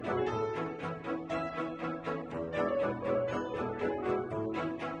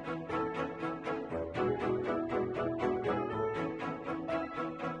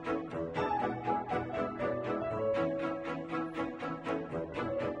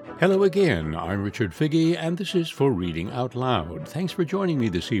Hello again, I'm Richard Figge, and this is For Reading Out Loud. Thanks for joining me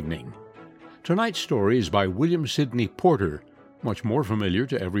this evening. Tonight's story is by William Sidney Porter, much more familiar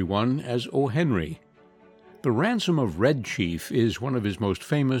to everyone as O. Henry. The Ransom of Red Chief is one of his most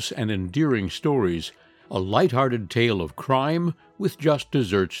famous and endearing stories, a light-hearted tale of crime with just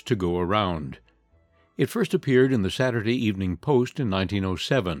desserts to go around. It first appeared in the Saturday Evening Post in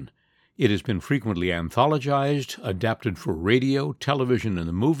 1907. It has been frequently anthologized, adapted for radio, television, and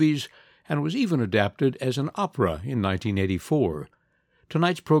the movies, and was even adapted as an opera in 1984.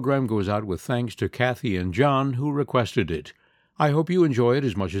 Tonight's program goes out with thanks to Kathy and John, who requested it. I hope you enjoy it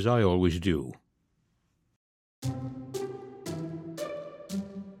as much as I always do.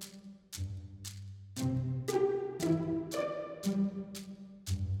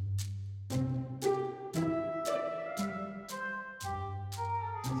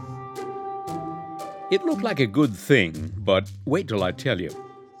 It looked like a good thing, but wait till I tell you.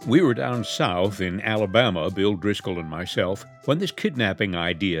 We were down south in Alabama, Bill Driscoll and myself, when this kidnapping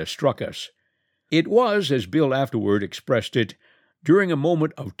idea struck us. It was, as Bill afterward expressed it, during a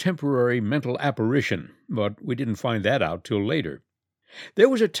moment of temporary mental apparition, but we didn't find that out till later. There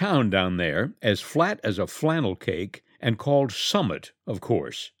was a town down there, as flat as a flannel cake, and called Summit, of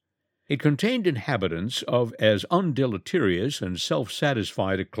course. It contained inhabitants of as undeleterious and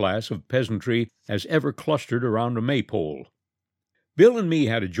self-satisfied a class of peasantry as ever clustered around a maypole. Bill and me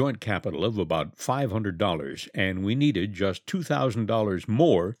had a joint capital of about $500, and we needed just $2,000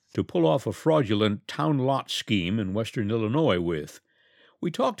 more to pull off a fraudulent town lot scheme in western Illinois with.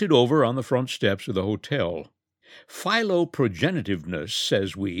 We talked it over on the front steps of the hotel. Philoprogenitiveness,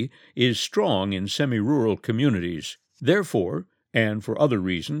 says we, is strong in semi-rural communities. Therefore, and for other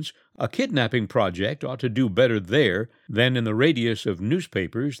reasons, a kidnapping project ought to do better there than in the radius of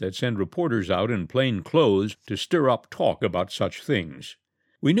newspapers that send reporters out in plain clothes to stir up talk about such things.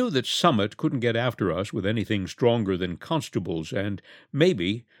 We knew that Summit couldn't get after us with anything stronger than constables and,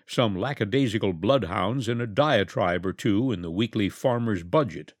 maybe, some lackadaisical bloodhounds and a diatribe or two in the weekly farmer's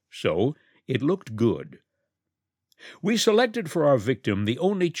budget, so it looked good. We selected for our victim the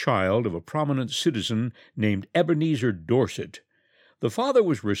only child of a prominent citizen named Ebenezer Dorset. The father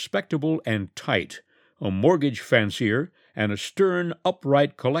was respectable and tight, a mortgage fancier, and a stern,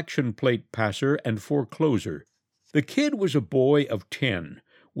 upright collection plate passer and forecloser. The kid was a boy of 10,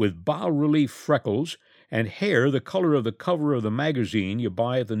 with bas-relief freckles and hair the color of the cover of the magazine you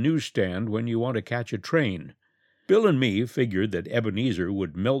buy at the newsstand when you want to catch a train. Bill and me figured that Ebenezer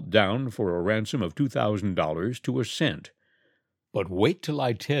would melt down for a ransom of $2,000 to a cent. But wait till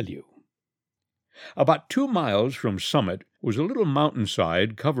I tell you. About 2 miles from Summit was a little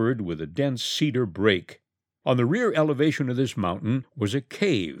mountainside covered with a dense cedar brake. On the rear elevation of this mountain was a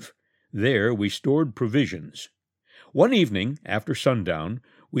cave. There we stored provisions. One evening, after sundown,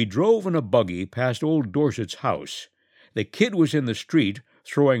 we drove in a buggy past old Dorset's house. The kid was in the street,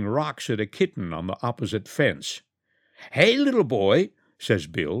 throwing rocks at a kitten on the opposite fence. "Hey, little boy," says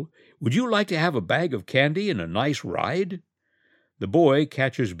Bill, "would you like to have a bag of candy and a nice ride?" The boy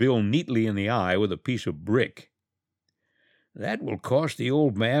catches Bill neatly in the eye with a piece of brick. "That will cost the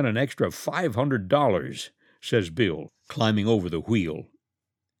old man an extra $500, says Bill, climbing over the wheel.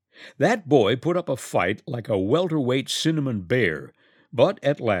 That boy put up a fight like a welterweight cinnamon bear, but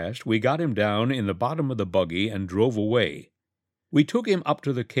at last we got him down in the bottom of the buggy and drove away. We took him up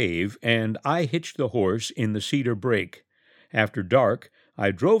to the cave, and I hitched the horse in the cedar brake. After dark, I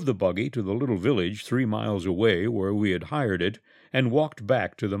drove the buggy to the little village 3 miles away where we had hired it, and walked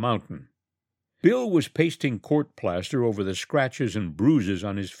back to the mountain. Bill was pasting court plaster over the scratches and bruises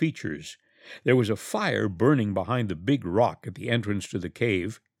on his features. There was a fire burning behind the big rock at the entrance to the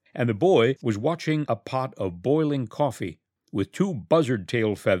cave, and the boy was watching a pot of boiling coffee, with 2 buzzard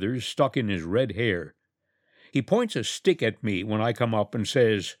tail feathers stuck in his red hair. He points a stick at me when I come up and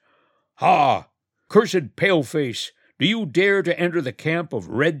says, "Ha! Cursed paleface! Do you dare to enter the camp of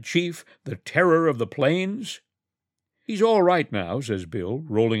Red Chief, the terror of the plains?" "He's all right now," says Bill,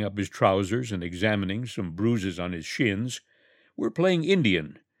 rolling up his trousers and examining some bruises on his shins. "We're playing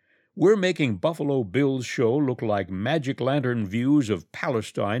Indian. We're making Buffalo Bill's show look like magic lantern views of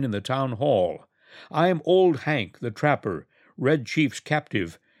Palestine in the town hall. I'm Old Hank, the trapper, Red Chief's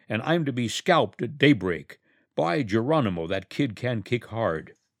captive, and I'm to be scalped at daybreak. By Geronimo, that kid can kick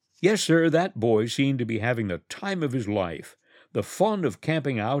hard." Yes, sir, that boy seemed to be having the time of his life. The fun of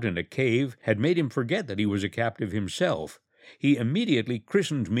camping out in a cave had made him forget that he was a captive himself. He immediately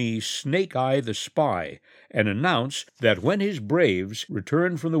christened me Snake Eye the Spy, and announced that when his braves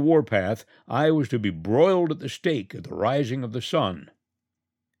returned from the warpath, I was to be broiled at the stake at the rising of the sun.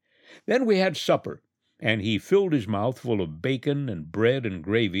 Then we had supper, and he filled his mouth full of bacon and bread and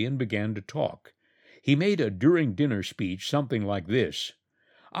gravy and began to talk. He made a during-dinner speech something like this: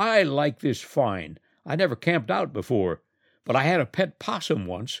 "I like this fine. I never camped out before, but I had a pet possum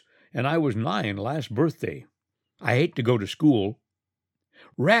once, and I was 9 last birthday. I hate to go to school.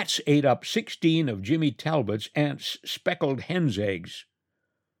 Rats ate up 16 of Jimmy Talbot's aunt's speckled hen's eggs.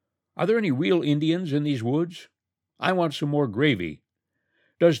 Are there any real Indians in these woods? I want some more gravy.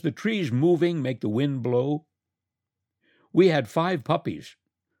 Does the trees moving make the wind blow? We had 5 puppies.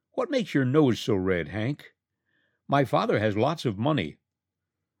 What makes your nose so red, Hank? My father has lots of money.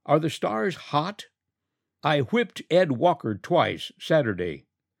 Are the stars hot? I whipped Ed Walker twice Saturday.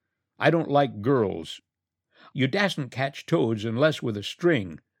 I don't like girls. You dasn't catch toads unless with a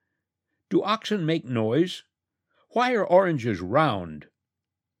string. Do oxen make noise? Why are oranges round?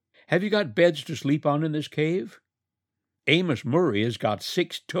 Have you got beds to sleep on in this cave? Amos Murray has got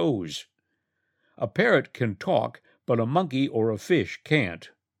 6 toes. A parrot can talk, but a monkey or a fish can't.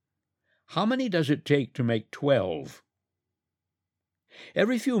 How many does it take to make 12?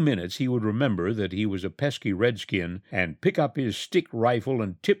 Every few minutes he would remember that he was a pesky redskin and pick up his stick rifle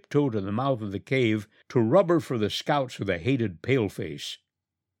and tiptoe to the mouth of the cave to rubber for the scouts of the hated paleface.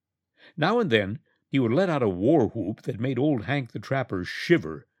 Now and then he would let out a war whoop that made old Hank the Trapper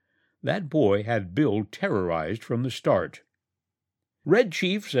shiver. That boy had Bill terrorized from the start. "Red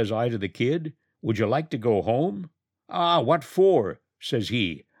Chief," says I to the kid, "would you like to go home?" "Ah, what for?" says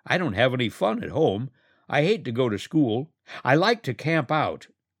he. "I don't have any fun at home. I hate to go to school. I like to camp out."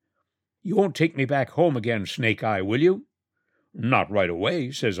 "You won't take me back home again, Snake Eye, will you?" "Not right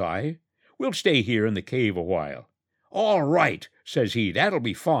away," says I. "We'll stay here in the cave a while." "All right," says he. "That'll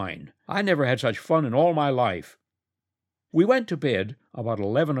be fine. I never had such fun in all my life." We went to bed about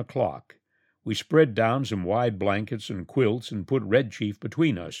 11 o'clock. We spread down some wide blankets and quilts and put Red Chief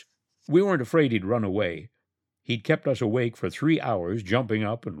between us. We weren't afraid he'd run away. He'd kept us awake for 3 hours, jumping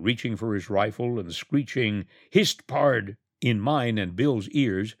up and reaching for his rifle and screeching "Hist, pard!" in mine and Bill's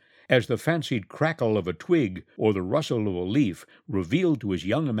ears as the fancied crackle of a twig or the rustle of a leaf revealed to his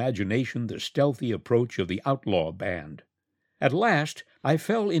young imagination the stealthy approach of the outlaw band. At last I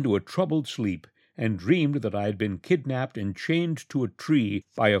fell into a troubled sleep and dreamed that I had been kidnapped and chained to a tree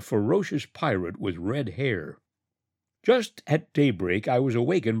by a ferocious pirate with red hair. Just at daybreak I was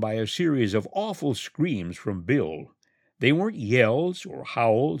awakened by a series of awful screams from Bill. They weren't yells or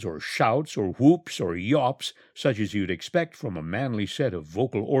howls or shouts or whoops or yawps such as you'd expect from a manly set of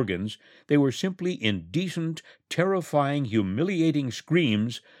vocal organs. They were simply indecent, terrifying, humiliating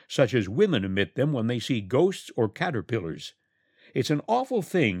screams such as women emit them when they see ghosts or caterpillars. It's an awful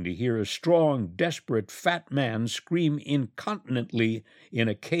thing to hear a strong, desperate, fat man scream incontinently in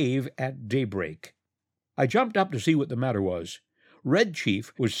a cave at daybreak. I jumped up to see what the matter was. Red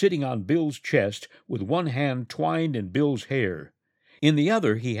Chief was sitting on Bill's chest with one hand twined in Bill's hair. In the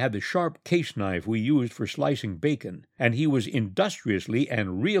other he had the sharp case knife we used for slicing bacon, and he was industriously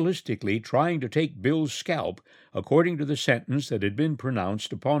and realistically trying to take Bill's scalp according to the sentence that had been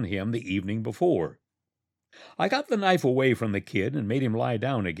pronounced upon him the evening before. I got the knife away from the kid and made him lie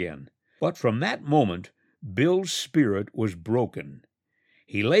down again. But from that moment, Bill's spirit was broken.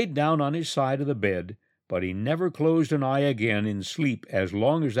 He laid down on his side of the bed, but he never closed an eye again in sleep as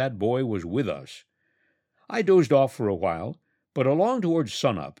long as that boy was with us. I dozed off for a while, but along towards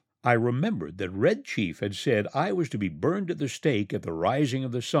sunup, I remembered that Red Chief had said I was to be burned at the stake at the rising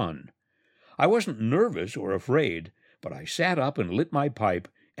of the sun. I wasn't nervous or afraid, but I sat up and lit my pipe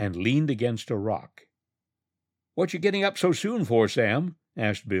and leaned against a rock. "What you getting up so soon for, Sam?"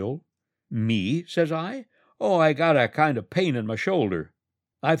 asked Bill. "Me?" says I. "Oh, I got a kind of pain in my shoulder.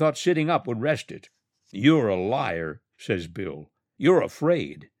 I thought sitting up would rest it." "You're a liar," says Bill. "You're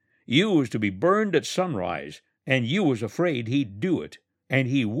afraid. You was to be burned at sunrise, and you was afraid he'd do it. And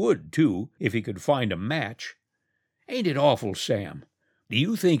he would, too, if he could find a match. Ain't it awful, Sam? Do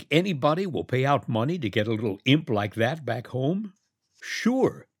you think anybody will pay out money to get a little imp like that back home?"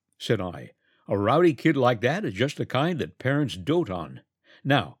 "Sure," said I. "A rowdy kid like that is just the kind that parents dote on.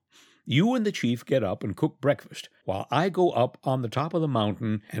 Now, you and the chief get up and cook breakfast, while I go up on the top of the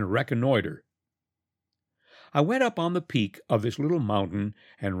mountain and reconnoiter." I went up on the peak of this little mountain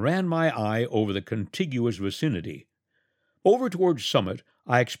and ran my eye over the contiguous vicinity. Over towards Summit,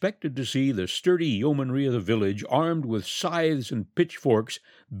 I expected to see the sturdy yeomanry of the village armed with scythes and pitchforks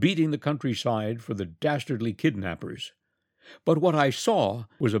beating the countryside for the dastardly kidnappers. But what I saw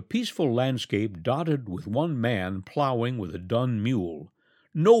was a peaceful landscape dotted with one man plowing with a dun mule.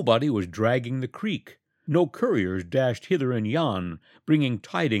 Nobody was dragging the creek. No couriers dashed hither and yon, bringing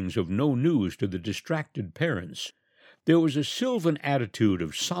tidings of no news to the distracted parents. There was a sylvan attitude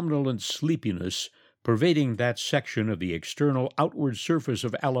of somnolent sleepiness pervading that section of the external outward surface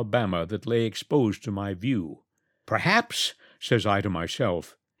of Alabama that lay exposed to my view. Perhaps, says I to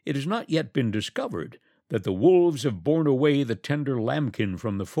myself, it has not yet been discovered that the wolves have borne away the tender lambkin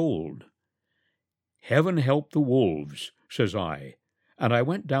from the fold. Heaven help the wolves, says I, and I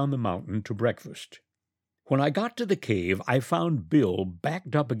went down the mountain to breakfast. When I got to the cave, I found Bill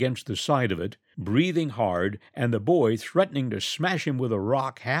backed up against the side of it, breathing hard, and the boy threatening to smash him with a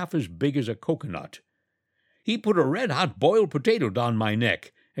rock half as big as a coconut. "He put a red-hot boiled potato down my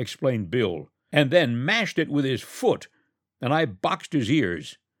neck," explained Bill, "and then mashed it with his foot, and I boxed his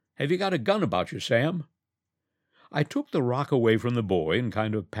ears. Have you got a gun about you, Sam?" I took the rock away from the boy and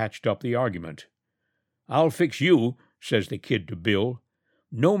kind of patched up the argument. "I'll fix you," says the kid to Bill.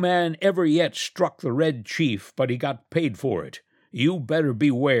 "No man ever yet struck the Red Chief, but he got paid for it. You better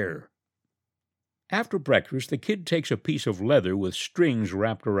beware." After breakfast, the kid takes a piece of leather with strings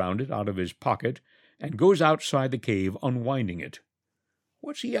wrapped around it out of his pocket and goes outside the cave unwinding it.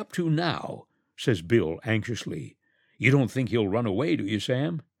 "What's he up to now?" says Bill anxiously. "You don't think he'll run away, do you,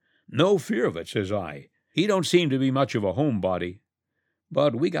 Sam?" "No fear of it," says I. "He don't seem to be much of a homebody.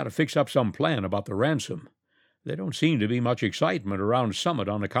 But we got to fix up some plan about the ransom. There don't seem to be much excitement around Summit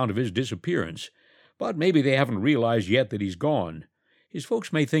on account of his disappearance, but maybe they haven't realized yet that he's gone. His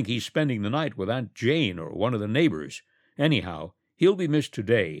folks may think he's spending the night with Aunt Jane or one of the neighbors. Anyhow, he'll be missed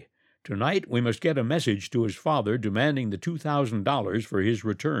today. Tonight we must get a message to his father demanding the $2,000 for his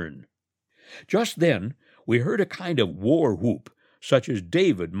return." Just then we heard a kind of war whoop, such as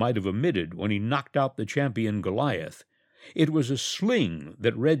David might have emitted when he knocked out the champion Goliath. It was a sling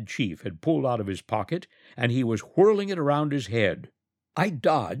that Red Chief had pulled out of his pocket, and he was whirling it around his head. I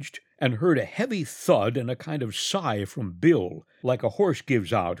dodged and heard a heavy thud and a kind of sigh from Bill, like a horse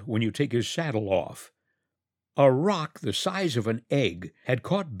gives out when you take his saddle off. A rock the size of an egg had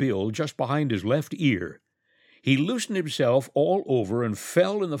caught Bill just behind his left ear. He loosened himself all over and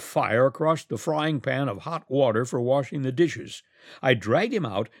fell in the fire across the frying pan of hot water for washing the dishes. I dragged him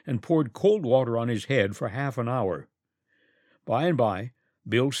out and poured cold water on his head for half an hour. By and by,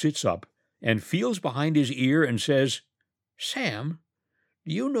 Bill sits up and feels behind his ear and says, "Sam,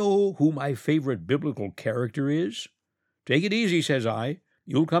 do you know who my favorite biblical character is?" "Take it easy," says I.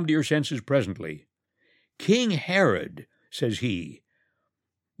 "You'll come to your senses presently." "King Herod," says he.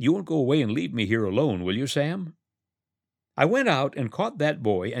 "You won't go away and leave me here alone, will you, Sam?" I went out and caught that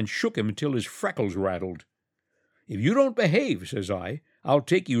boy and shook him until his freckles rattled. "If you don't behave," says I, "I'll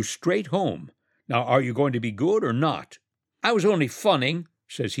take you straight home. Now, are you going to be good or not?" "I was only funning,"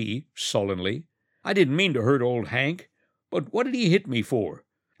 says he, sullenly. "I didn't mean to hurt old Hank. But what did he hit me for?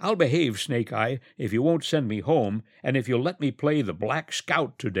 I'll behave, Snake Eye, if you won't send me home, and if you'll let me play the Black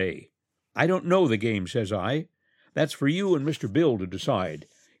Scout today." "I don't know the game," says I. "That's for you and Mr. Bill to decide.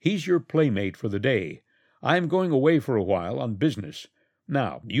 He's your playmate for the day. I'm going away for a while on business.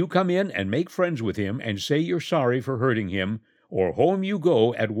 Now, you come in and make friends with him and say you're sorry for hurting him, or home you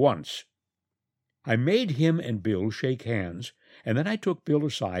go at once." I made him and Bill shake hands, and then I took Bill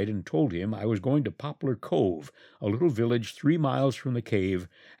aside and told him I was going to Poplar Cove, a little village 3 miles from the cave,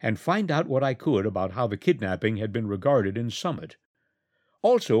 and find out what I could about how the kidnapping had been regarded in Summit.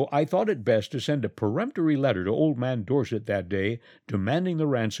 Also, I thought it best to send a peremptory letter to Old Man Dorset that day, demanding the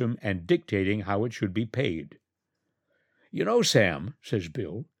ransom and dictating how it should be paid. "You know, Sam," says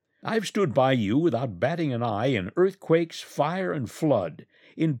Bill, "I've stood by you without batting an eye in earthquakes, fire, and flood,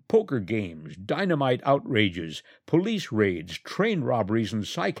 in poker games, dynamite outrages, police raids, train robberies, and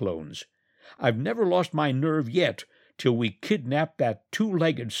cyclones. I've never lost my nerve yet till we kidnapped that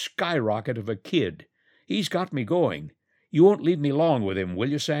 2-legged skyrocket of a kid. He's got me going. You won't leave me long with him, will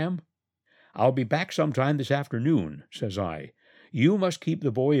you, Sam?" "I'll be back sometime this afternoon," says I. "You must keep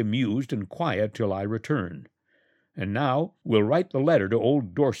the boy amused and quiet till I return. And now we'll write the letter to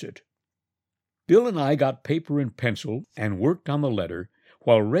old Dorset." Bill and I got paper and pencil and worked on the letter,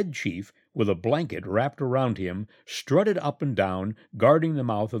 while Red Chief, with a blanket wrapped around him, strutted up and down, guarding the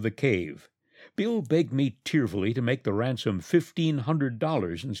mouth of the cave. Bill begged me tearfully to make the ransom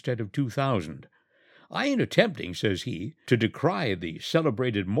 $1,500 instead of $2,000. "I ain't attempting," says he, "to decry the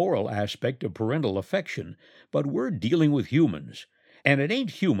celebrated moral aspect of parental affection, but we're dealing with humans, and it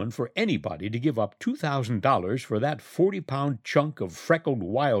ain't human for anybody to give up $2,000 for that 40-pound chunk of freckled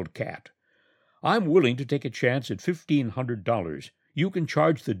wildcat. I'm willing to take a chance at $1,500. You can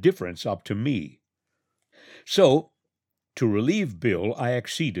charge the difference up to me." So, to relieve Bill, I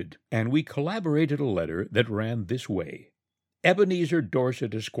acceded, and we collaborated a letter that ran this way: "Ebenezer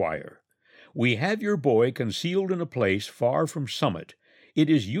Dorset, Esquire, we have your boy concealed in a place far from Summit. It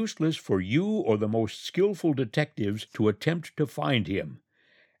is useless for you or the most skillful detectives to attempt to find him.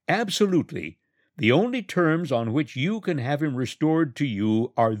 Absolutely, The only terms on which you can have him restored to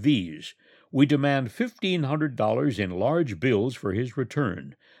you are these. We demand $1,500 in large bills for his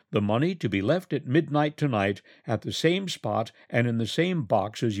return, the money to be left at midnight tonight at the same spot and in the same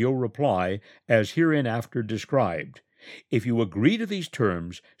box as your reply, as hereinafter described. If you agree to these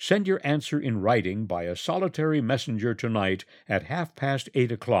terms, send your answer in writing by a solitary messenger tonight at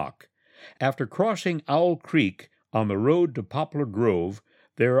 8:30 o'clock. After crossing Owl Creek on the road to Poplar Grove,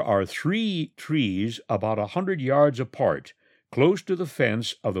 there are 3 trees about 100 yards apart, close to the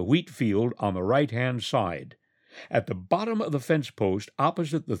fence of the wheat field on the right-hand side. At the bottom of the fence post,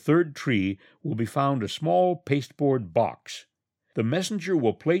 opposite the 3rd tree, will be found a small pasteboard box. The messenger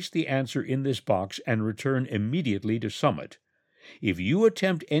will place the answer in this box and return immediately to Summit. If you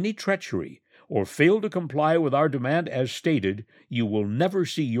attempt any treachery or fail to comply with our demand as stated, you will never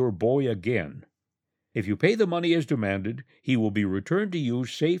see your boy again. If you pay the money as demanded, he will be returned to you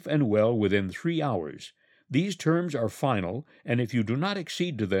safe and well within 3 hours. These terms are final, and if you do not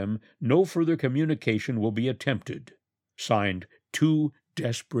accede to them, no further communication will be attempted. Signed, 2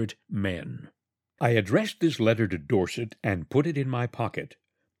 Desperate Men. I addressed this letter to Dorset and put it in my pocket.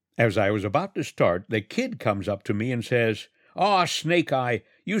 As I was about to start, the kid comes up to me and says, "Ah, Snake Eye,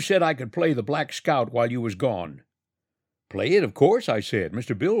 you said I could play the Black Scout while you was gone." "Play it, of course," I said.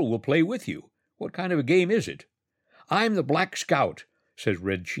 "Mr. Bill will play with you. What kind of a game is it?" "I'm the Black Scout," says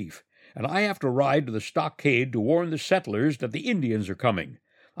Red Chief, "and I have to ride to the stockade to warn the settlers that the Indians are coming.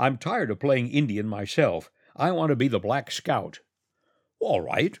 I'm tired of playing Indian myself. I want to be the Black Scout." "All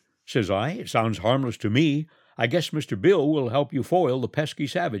right," says I. "It sounds harmless to me. I guess Mr. Bill will help you foil the pesky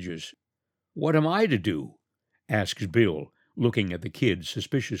savages." "What am I to do?" asks Bill, looking at the kid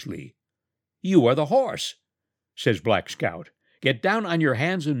suspiciously. "You are the horse," says Black Scout. "Get down on your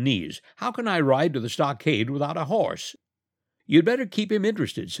hands and knees. How can I ride to the stockade without a horse?" "You'd better keep him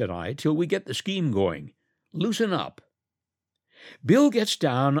interested," said I, "till we get the scheme going. Loosen up." Bill gets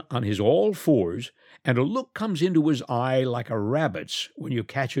down on his all fours, and a look comes into his eye like a rabbit's when you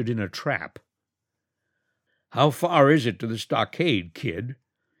catch it in a trap. "How far is it to the stockade, kid?"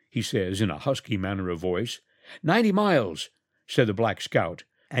 he says in a husky manner of voice. 90 miles, said the Black Scout,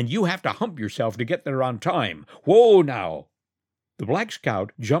 "and you have to hump yourself to get there on time. Whoa, now!" The Black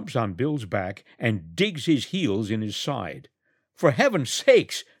Scout jumps on Bill's back and digs his heels in his side. "For heaven's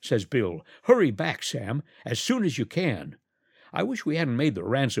sakes," says Bill, "hurry back, Sam, as soon as you can. I wish we hadn't made the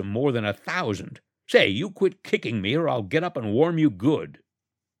ransom more than 1,000. Say, you quit kicking me or I'll get up and warm you good."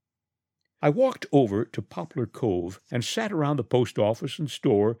 I walked over to Poplar Cove and sat around the post office and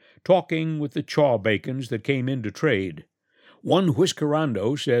store, talking with the chaw-bacons that came in to trade. One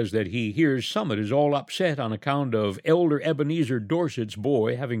whiskerando says that he hears Summit is all upset on account of Elder Ebenezer Dorset's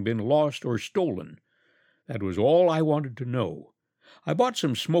boy having been lost or stolen. That was all I wanted to know. I bought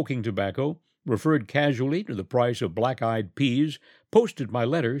some smoking tobacco, referred casually to the price of black-eyed peas, posted my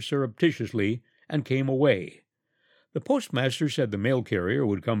letter surreptitiously, and came away. The postmaster said the mail carrier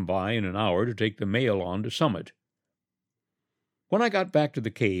would come by in an hour to take the mail on to Summit. When I got back to the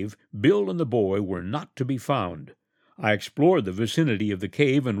cave, Bill and the boy were not to be found. I explored the vicinity of the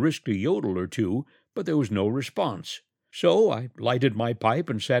cave and risked a yodel or two, but there was no response. So I lighted my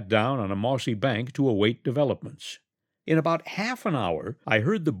pipe and sat down on a mossy bank to await developments. In about half an hour I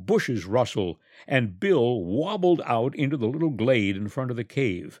heard the bushes rustle, and Bill wobbled out into the little glade in front of the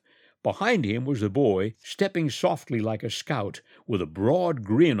cave. Behind him was the boy, stepping softly like a scout, with a broad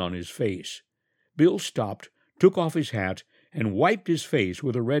grin on his face. Bill stopped, took off his hat, and wiped his face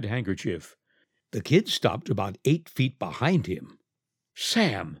with a red handkerchief. The kid stopped about 8 feet behind him.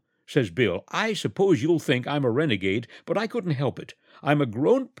 "Sam," says Bill, "I suppose you'll think I'm a renegade, but I couldn't help it. I'm a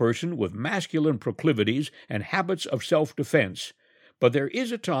grown person with masculine proclivities and habits of self-defense. But there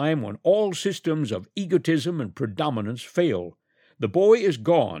is a time when all systems of egotism and predominance fail. The boy is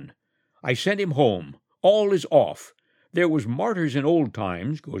gone. I sent him home. All is off. There was martyrs in old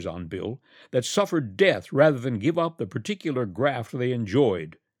times," goes on Bill, "that suffered death rather than give up the particular graft they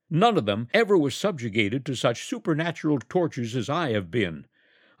enjoyed. None of them ever was subjugated to such supernatural tortures as I have been.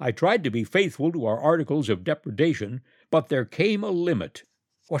 I tried to be faithful to our articles of depredation, but there came a limit."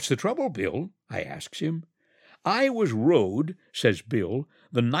 "What's the trouble, Bill?" I asks him. "I was rode," says Bill,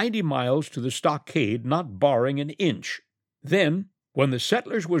 "the 90 miles to the stockade, not barring an inch. Then, when the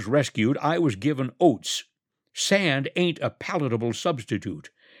settlers was rescued, I was given oats. Sand ain't a palatable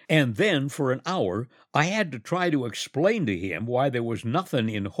substitute. And then, for an hour, I had to try to explain to him why there was nothing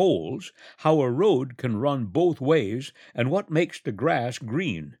in holes, how a road can run both ways, and what makes the grass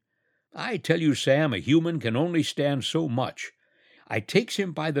green. I tell you, Sam, a human can only stand so much. I takes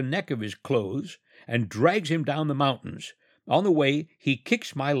him by the neck of his clothes and drags him down the mountains. On the way, he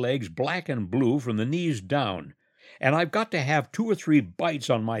kicks my legs black and blue from the knees down, and I've got to have 2 or 3 bites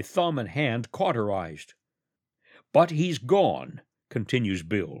on my thumb and hand cauterized. But he's gone, continues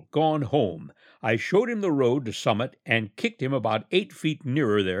Bill, gone home. I showed him the road to Summit and kicked him about 8 feet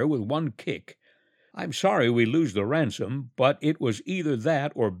nearer there with one kick. I'm sorry we lose the ransom, but it was either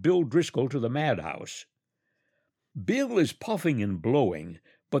that or Bill Driscoll to the madhouse. Bill is puffing and blowing,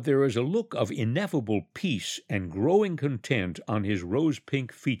 but there is a look of ineffable peace and growing content on his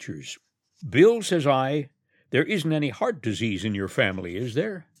rose-pink features. Bill, says I, there isn't any heart disease in your family, is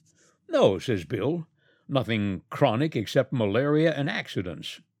there? No, says Bill. Nothing chronic except malaria and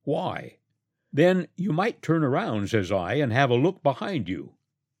accidents. Why? Then you might turn around, says I, and have a look behind you.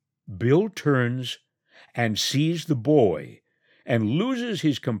 Bill turns and sees the boy, and loses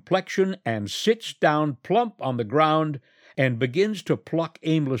his complexion and sits down plump on the ground and begins to pluck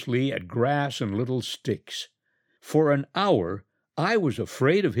aimlessly at grass and little sticks. For an hour I was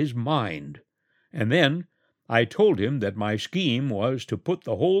afraid of his mind, and then I told him that my scheme was to put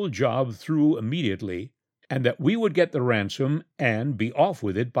the whole job through immediately, and that we would get the ransom and be off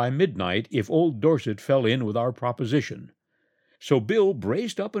with it by midnight if old Dorset fell in with our proposition. So Bill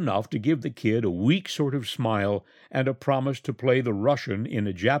braced up enough to give the kid a weak sort of smile and a promise to play the Russian in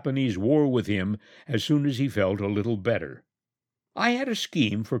a Japanese war with him as soon as he felt a little better. I had a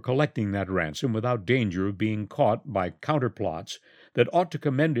scheme for collecting that ransom without danger of being caught by counterplots that ought to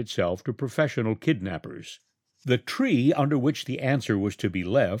commend itself to professional kidnappers. The tree under which the answer was to be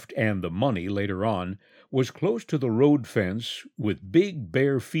left, and the money later on, was close to the road fence with big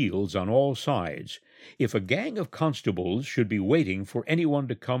bare fields on all sides. If a gang of constables should be waiting for anyone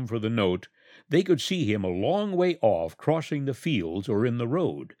to come for the note, they could see him a long way off crossing the fields or in the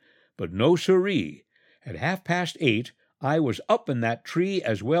road. But no siree. At 8:30, I was up in that tree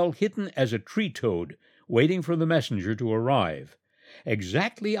as well hidden as a tree-toad, waiting for the messenger to arrive.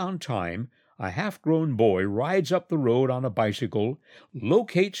 Exactly on time, a half-grown boy rides up the road on a bicycle,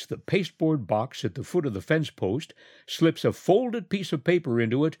 locates the pasteboard box at the foot of the fence post, slips a folded piece of paper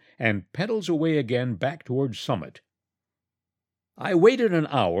into it, and pedals away again back towards Summit. I waited an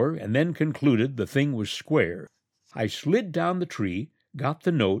hour and then concluded the thing was square. I slid down the tree, got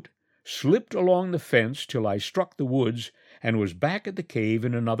the note, slipped along the fence till I struck the woods, and was back at the cave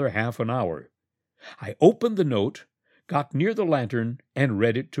in another half an hour. I opened the note, got near the lantern, and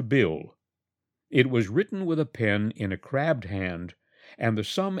read it to Bill. It was written with a pen in a crabbed hand, and the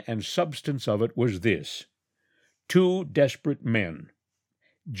sum and substance of it was this: 2 desperate men.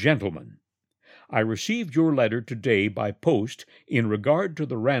 Gentlemen, I received your letter today by post in regard to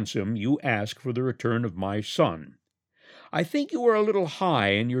the ransom you ask for the return of my son. I think you are a little high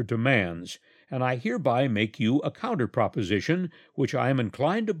in your demands, and I hereby make you a counter-proposition which I am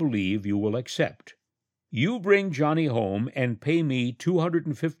inclined to believe you will accept. You bring Johnny home and pay me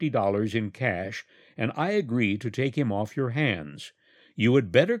 $250 in cash, and I agree to take him off your hands. You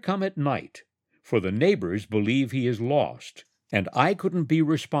had better come at night, for the neighbors believe he is lost, and I couldn't be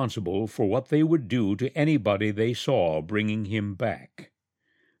responsible for what they would do to anybody they saw bringing him back.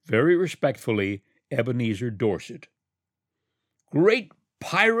 Very respectfully, Ebenezer Dorset. Great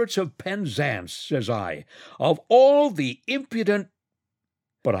pirates of Penzance, says I, of all the impudent—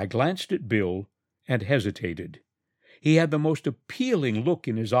 But I glanced at Bill and hesitated. He had the most appealing look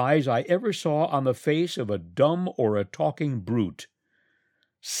in his eyes I ever saw on the face of a dumb or a talking brute.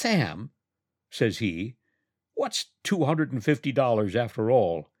 "Sam," says he, "what's $250 after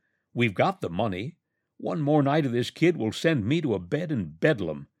all? We've got the money. One more night of this kid will send me to a bed in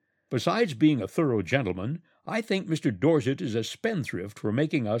Bedlam. Besides being a thorough gentleman, I think Mr. Dorset is a spendthrift for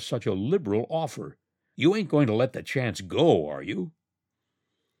making us such a liberal offer. You ain't going to let the chance go, are you?"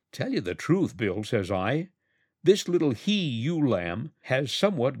 "Tell you the truth, Bill," says I, "this little he-ewe lamb has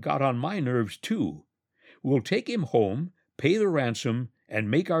somewhat got on my nerves, too. We'll take him home, pay the ransom,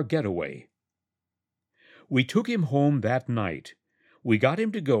 and make our getaway." We took him home that night. We got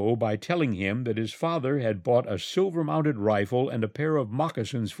him to go by telling him that his father had bought a silver-mounted rifle and a pair of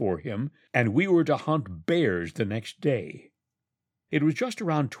moccasins for him, and we were to hunt bears the next day. It was just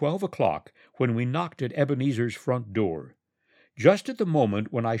around 12 o'clock when we knocked at Ebenezer's front door. Just at the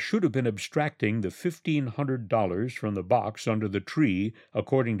moment when I should have been abstracting the $1,500 from the box under the tree,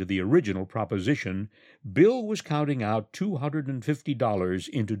 according to the original proposition, Bill was counting out $250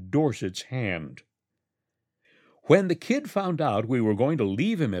 into Dorset's hand. When the kid found out we were going to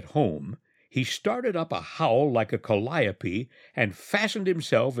leave him at home, he started up a howl like a calliope and fastened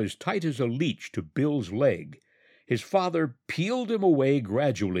himself as tight as a leech to Bill's leg. His father peeled him away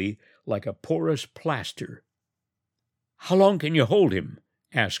gradually like a porous plaster. "How long can you hold him?"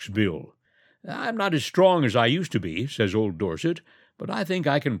 asks Bill. "I'm not as strong as I used to be," says old Dorset, "but I think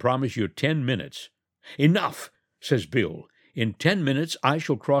I can promise you 10 minutes." "Enough," says Bill. "In 10 minutes I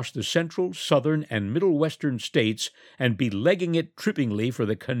shall cross the central, southern, and middle western states and be legging it trippingly for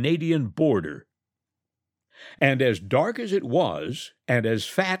the Canadian border." And as dark as it was, and as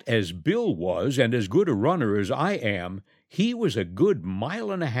fat as Bill was, and as good a runner as I am, he was a good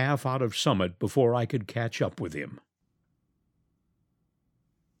mile and a half out of Summit before I could catch up with him.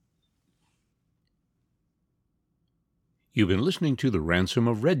 You've been listening to The Ransom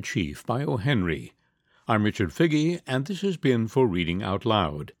of Red Chief by O. Henry. I'm Richard Figge, and this has been For Reading Out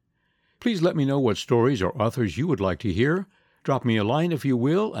Loud. Please let me know what stories or authors you would like to hear. Drop me a line, if you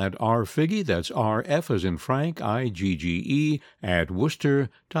will, at rfigge, that's RF as in Frank, IGGE, at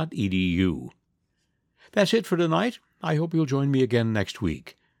worcester.edu. That's it for tonight. I hope you'll join me again next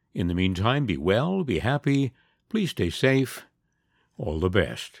week. In the meantime, be well, be happy, please stay safe. All the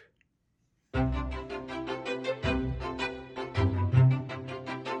best.